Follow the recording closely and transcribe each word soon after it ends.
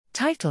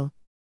Title: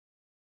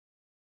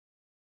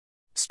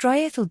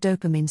 Striatal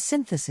dopamine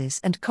synthesis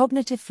and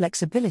cognitive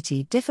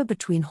flexibility differ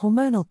between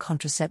hormonal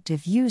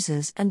contraceptive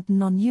users and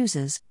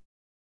non-users.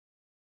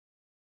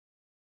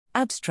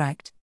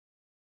 Abstract: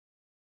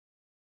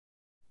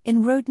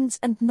 In rodents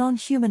and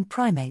non-human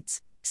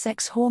primates,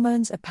 sex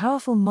hormones are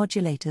powerful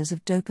modulators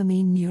of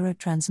dopamine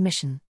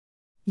neurotransmission.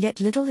 Yet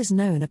little is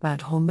known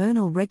about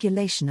hormonal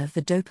regulation of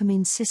the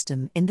dopamine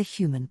system in the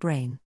human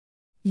brain.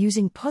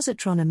 Using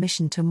positron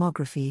emission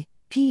tomography,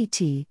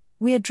 PET,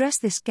 we address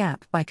this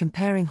gap by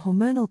comparing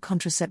hormonal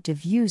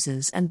contraceptive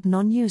users and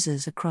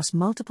non-users across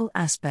multiple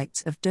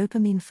aspects of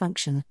dopamine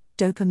function,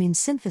 dopamine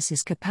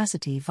synthesis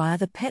capacity via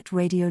the PET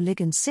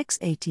radioligand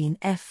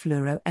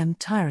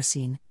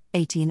 6-18F-fluoro-M-tyrosine,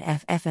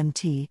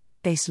 18F-FMT,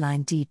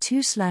 baseline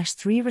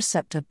D2/3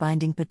 receptor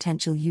binding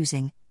potential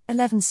using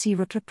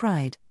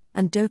 11C-raclopride,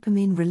 and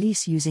dopamine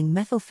release using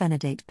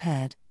methylphenidate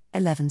paired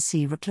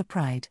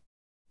 11C-raclopride.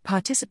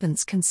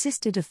 Participants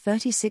consisted of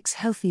 36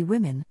 healthy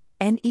women,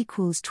 N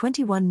equals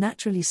 21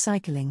 naturally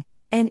cycling,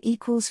 N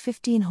equals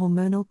 15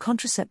 hormonal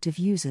contraceptive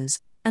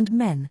users, and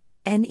men,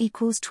 N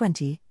equals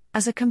 20,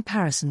 as a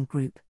comparison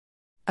group.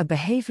 A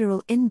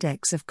behavioral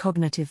index of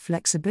cognitive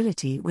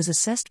flexibility was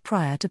assessed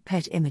prior to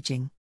PET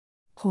imaging.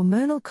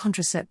 Hormonal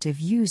contraceptive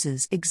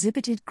users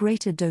exhibited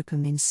greater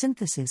dopamine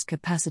synthesis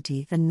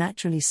capacity than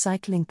naturally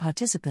cycling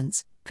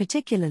participants,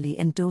 particularly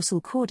in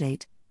dorsal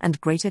caudate, and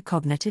greater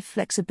cognitive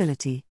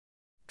flexibility.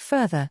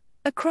 Further,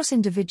 across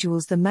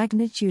individuals, the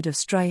magnitude of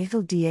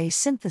striatal DA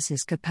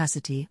synthesis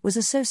capacity was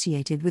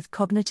associated with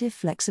cognitive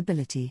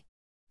flexibility.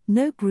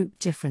 No group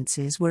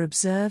differences were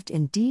observed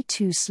in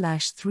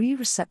D2/3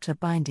 receptor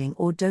binding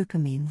or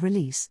dopamine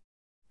release.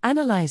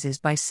 Analyses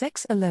by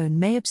sex alone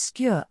may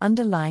obscure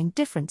underlying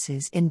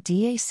differences in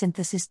DA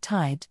synthesis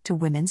tied to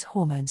women's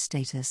hormone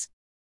status.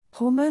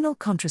 Hormonal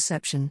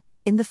contraception,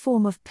 in the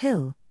form of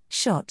pill,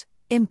 shot,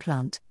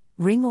 implant,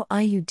 ring or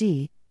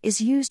IUD, is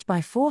used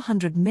by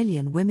 400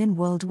 million women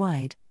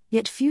worldwide,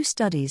 yet few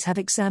studies have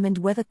examined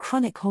whether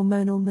chronic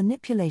hormonal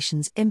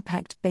manipulations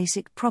impact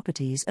basic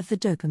properties of the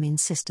dopamine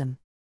system.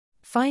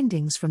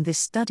 Findings from this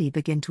study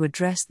begin to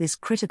address this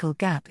critical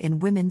gap in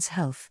women's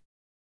health.